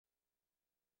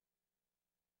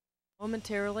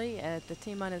Momentarily at the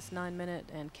T-minus 9-minute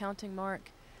and counting mark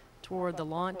toward the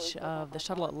launch of the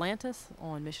shuttle Atlantis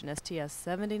on mission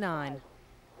STS-79.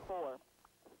 4,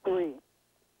 3,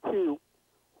 2,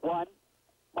 1,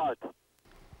 mark.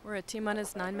 We're at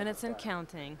T-minus 9 minutes and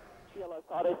counting. GLS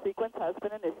auto sequence has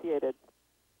been initiated.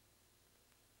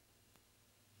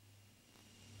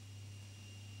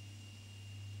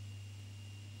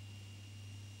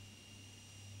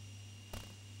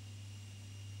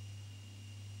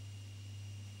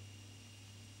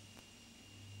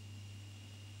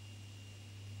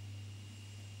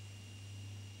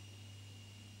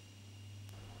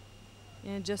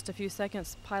 In just a few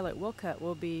seconds, pilot Wilcutt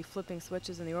will be flipping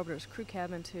switches in the orbiter's crew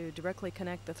cabin to directly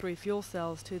connect the 3 fuel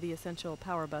cells to the essential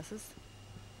power buses.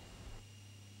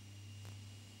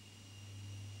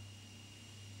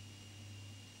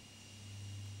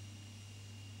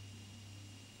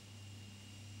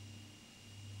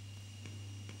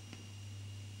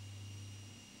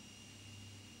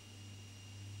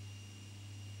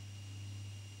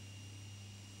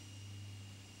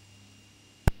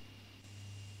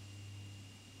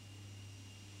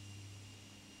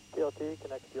 TLT,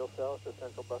 connect fuel cells to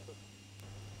essential buses.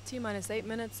 T-minus 8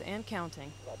 minutes and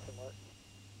counting.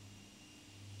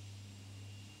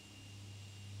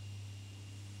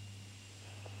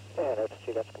 And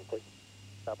SC, that's complete.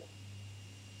 Copy.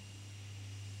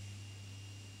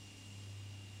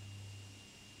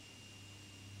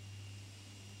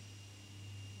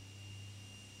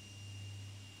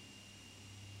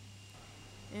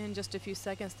 In just a few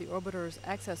seconds, the orbiter's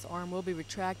access arm will be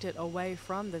retracted away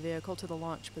from the vehicle to the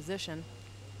launch position.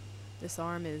 This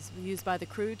arm is used by the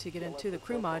crew to get into the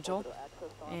crew module,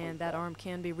 and that arm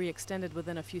can be re-extended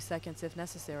within a few seconds if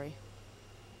necessary.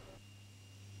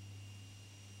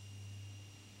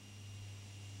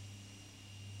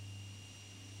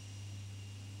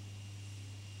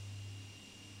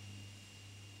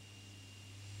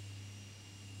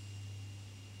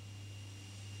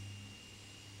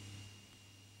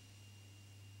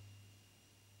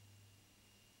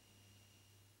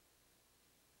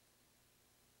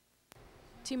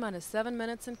 T-minus 7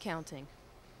 minutes and counting.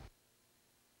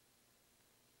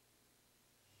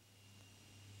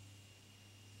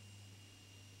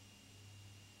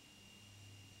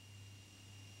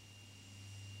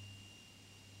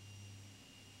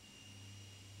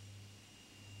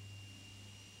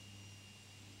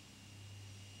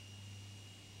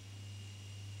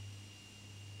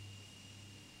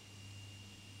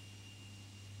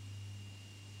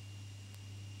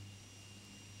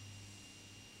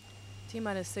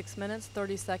 T-minus 6 minutes,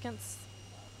 30 seconds.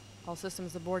 All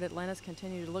systems aboard Atlantis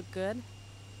continue to look good.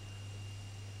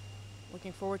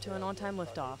 Looking forward to an on-time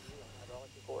liftoff.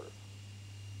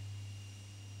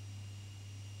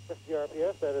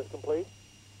 GRPS, that is complete.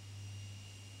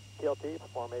 TLT,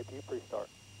 perform AT pre-start.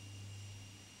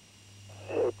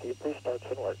 AT pre-start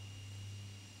should work.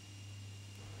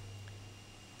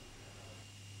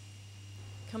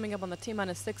 Coming up on the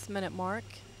T-minus 6 minute mark,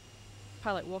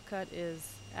 pilot Wilcutt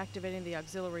is activating the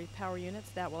auxiliary power units.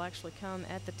 That will actually come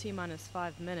at the T-minus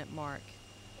 5 minute mark.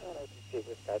 We've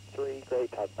got 3 gray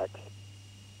contacts.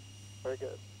 Very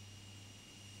good.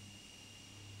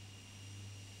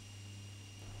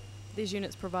 These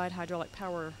units provide hydraulic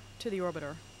power to the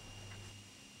orbiter.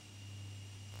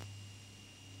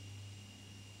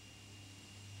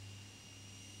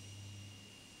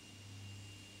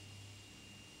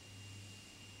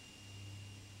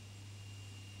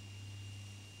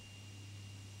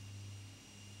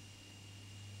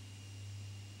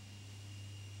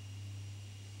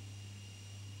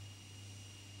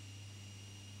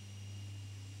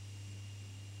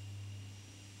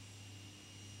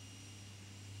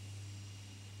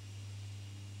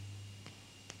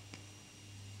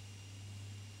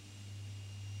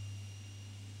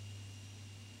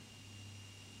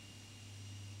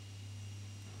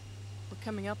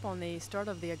 Coming up on the start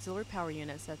of the auxiliary power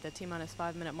units at the T-minus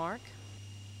 5 minute mark.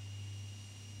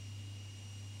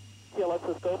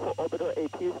 TLS, go for orbiter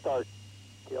APU start.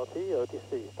 TLT,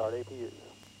 OTC, start APUs.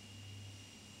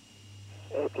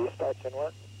 AP starts in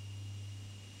what?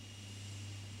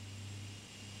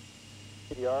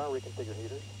 CDR, reconfigure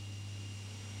heaters.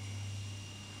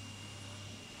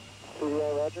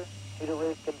 CDR, roger. Heater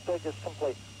reconfig is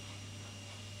complete.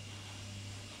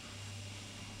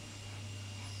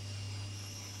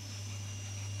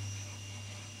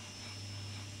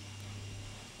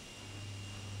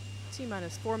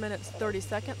 T-minus 4 minutes, 30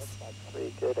 seconds.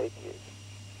 3 good APUs.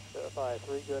 Verify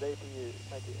 3 good APUs.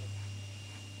 Thank you.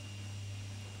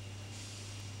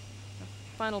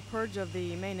 Final purge of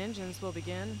the main engines will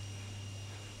begin,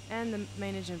 and the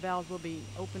main engine valves will be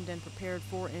opened and prepared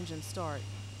for engine start.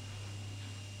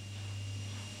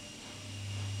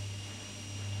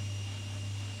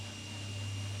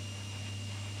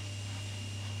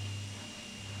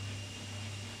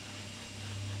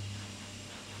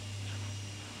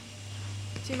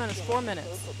 T-minus 4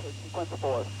 minutes. Sequence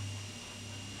 4.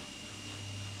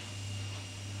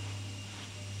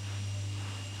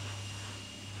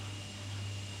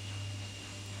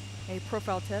 A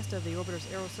profile test of the orbiter's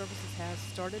aero surfaces has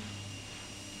started.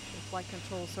 The flight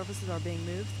control surfaces are being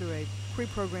moved through a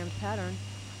pre-programmed pattern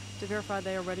to verify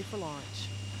they are ready for launch.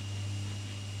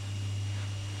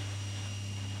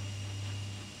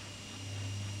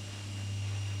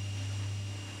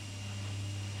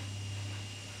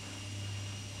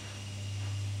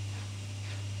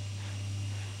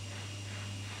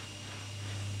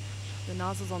 The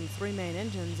nozzles on the 3 main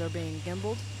engines are being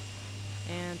gimbaled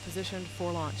and positioned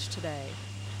for launch today.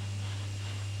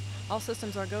 All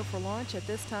systems are go for launch at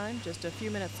this time, just a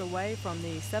few minutes away from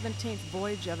the 17th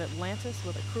voyage of Atlantis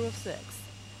with a crew of 6.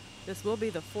 This will be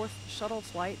the 4th shuttle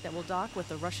flight that will dock with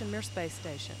the Russian Mir space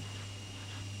station.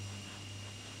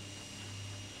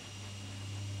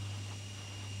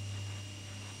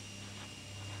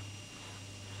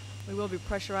 We will be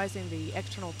pressurizing the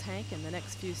external tank in the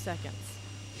next few seconds.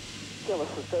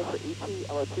 Let's just go for ET,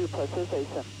 LO2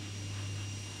 pressurization.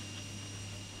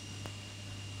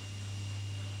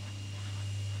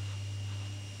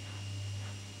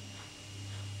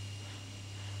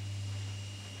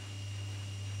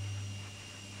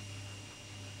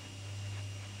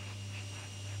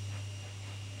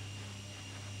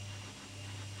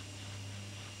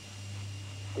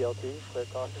 CLT, clear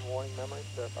caution warning memory,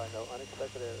 verify no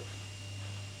unexpected errors.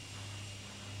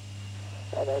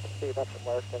 And HC, that's a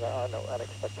mark, and there are no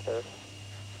unexpected errors.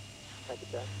 Thank you,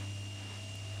 Jack.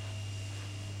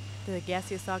 The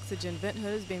gaseous oxygen vent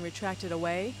hood is being retracted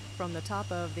away from the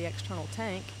top of the external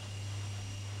tank.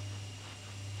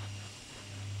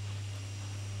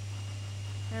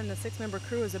 And the 6-member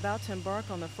crew is about to embark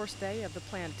on the first day of the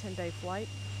planned 10-day flight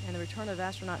and the return of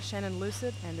astronaut Shannon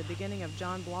Lucid and the beginning of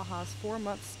John Blaha's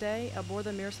 4-month stay aboard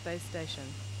the Mir space station.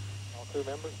 All crew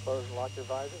members, close and lock your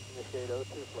visors, initiate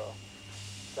O2 flow.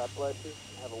 God bless you,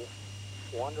 and have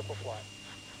a wonderful flight.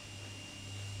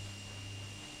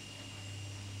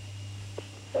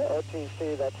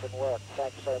 OTC, that's in work.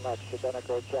 Thanks very much. You've done a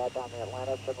great job on the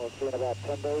Atlantis, and we'll see you in about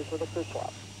 10 days with a crew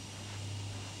swap.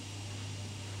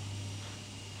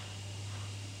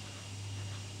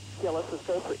 let's just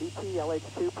go for ET,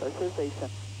 LH2 pressurization.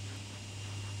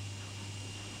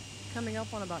 Coming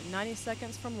up on about 90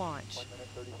 seconds from launch. 1 minute,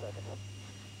 30 seconds.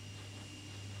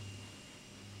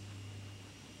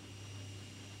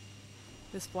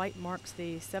 This flight marks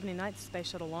the 79th Space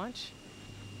Shuttle launch.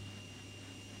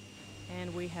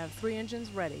 And we have 3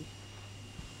 engines ready.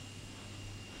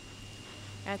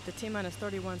 At the T-minus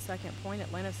 31 second point,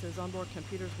 Atlantis' onboard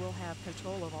computers will have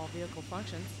control of all vehicle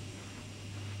functions.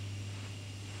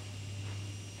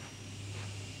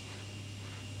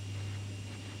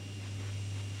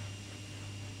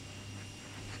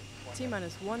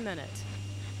 T-minus 1 minute.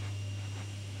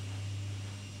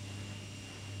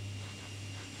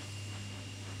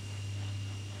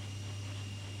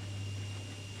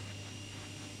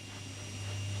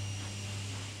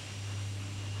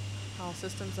 All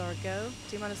systems are go.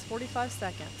 T-minus 45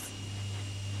 seconds.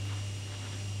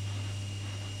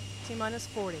 T-minus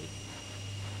 40.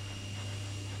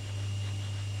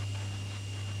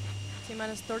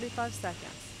 T-minus 35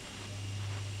 seconds.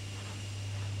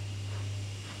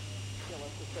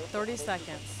 30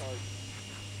 seconds.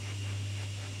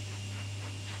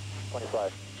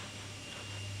 25.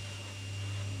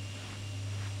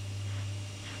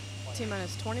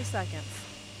 T-minus 20 seconds.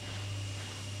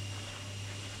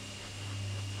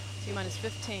 T-minus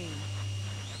 15.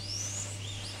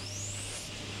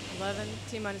 11,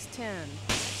 T-minus 10,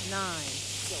 9,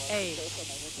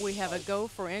 8. We have a go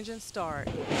for engine start.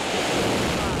 5,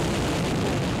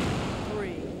 4,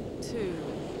 3, 2,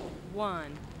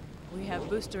 1. We have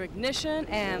booster ignition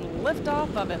and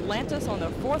liftoff of Atlantis on the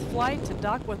 4th flight to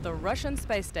dock with the Russian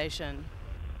space station.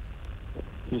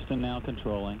 Houston now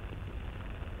controlling.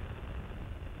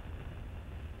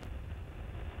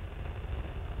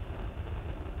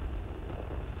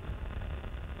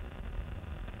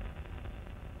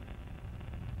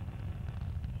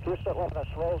 Houston, Atlantis,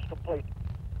 rolls complete.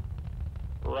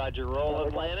 Roger, roll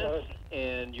Atlantis,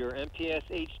 and your MPS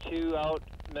H2 out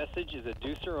message is a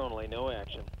deucer only, no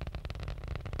action.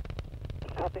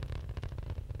 Copy.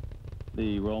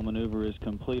 The roll maneuver is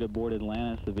complete aboard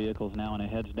Atlantis. The vehicle is now in a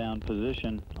heads-down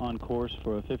position on course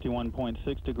for a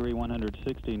 51.6 degree,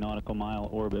 160 nautical mile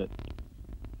orbit.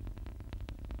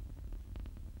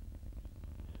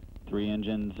 3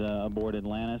 engines aboard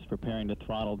Atlantis preparing to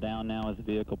throttle down now as the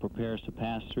vehicle prepares to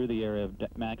pass through the area of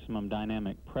maximum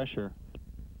dynamic pressure.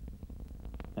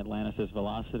 Atlantis'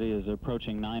 velocity is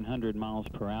approaching 900 miles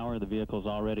per hour. The vehicle's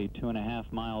already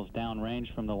 2.5 miles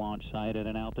downrange from the launch site at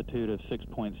an altitude of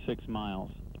 6.6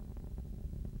 miles.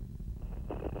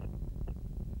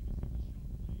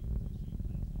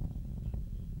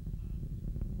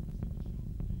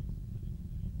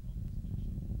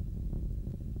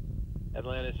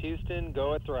 Atlantis Houston,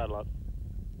 go at throttle up.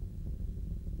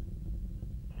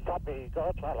 Copy, go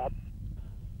at throttle up.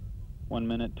 1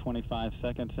 minute, 25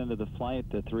 seconds into the flight,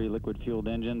 the 3 liquid-fueled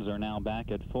engines are now back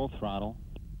at full throttle.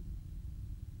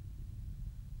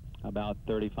 About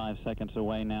 35 seconds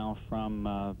away now from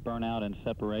burnout and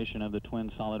separation of the twin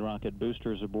solid rocket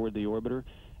boosters aboard the orbiter.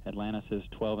 Atlantis is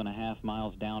 12.5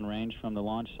 miles downrange from the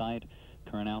launch site.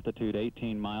 Current altitude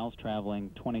 18 miles, traveling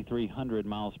 2,300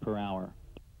 miles per hour.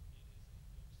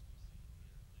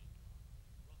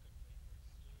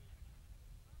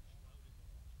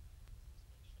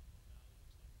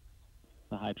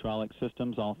 The hydraulic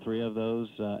systems, all 3 of those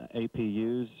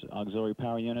APUs, auxiliary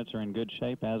power units, are in good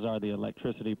shape, as are the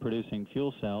electricity-producing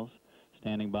fuel cells.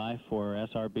 Standing by for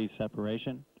SRB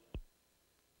separation.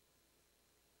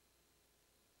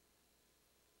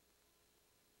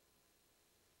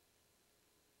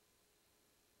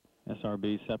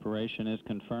 SRB separation is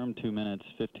confirmed 2 minutes,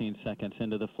 15 seconds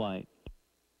into the flight.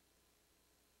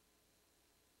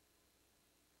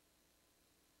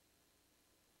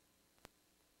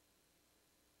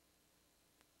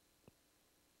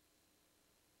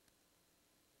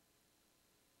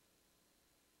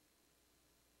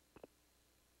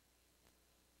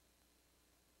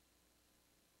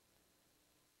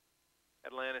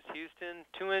 Atlantis Houston,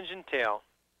 2-engine tail.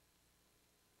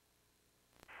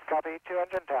 Copy,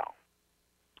 2-engine tail.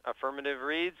 Affirmative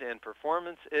reads and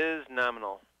performance is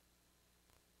nominal.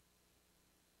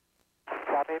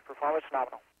 Copy, performance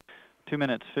nominal. 2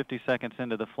 minutes, 50 seconds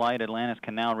into the flight, Atlantis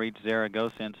can now reach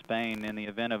Zaragoza in Spain in the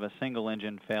event of a single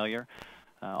engine failure.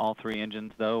 All 3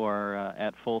 engines, though, are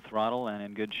at full throttle and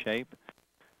in good shape.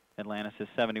 Atlantis is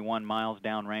 71 miles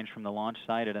downrange from the launch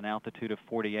site at an altitude of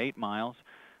 48 miles,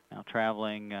 now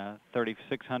traveling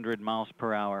 3,600 miles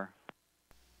per hour.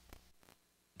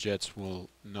 Jets will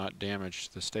not damage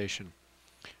the station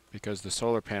because the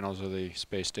solar panels of the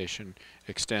space station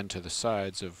extend to the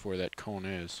sides of where that cone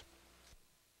is.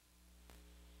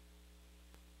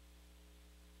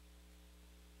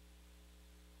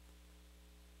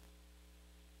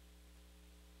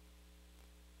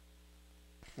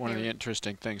 One of the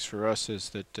interesting things for us is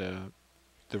that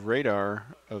the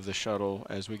radar of the shuttle,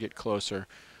 as we get closer,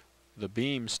 the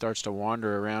beam starts to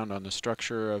wander around on the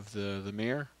structure of the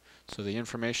mirror, so the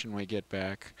information we get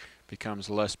back becomes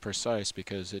less precise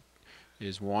because it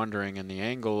is wandering, and the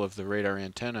angle of the radar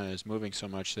antenna is moving so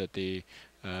much that the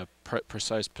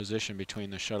precise position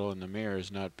between the shuttle and the mirror is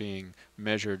not being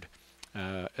measured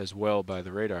as well by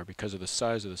the radar because of the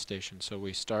size of the station. So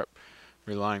we start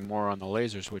relying more on the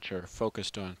lasers, which are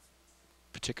focused on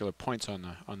particular points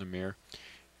on the mirror,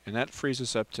 and that frees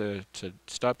us up to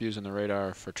stop using the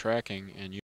radar for tracking and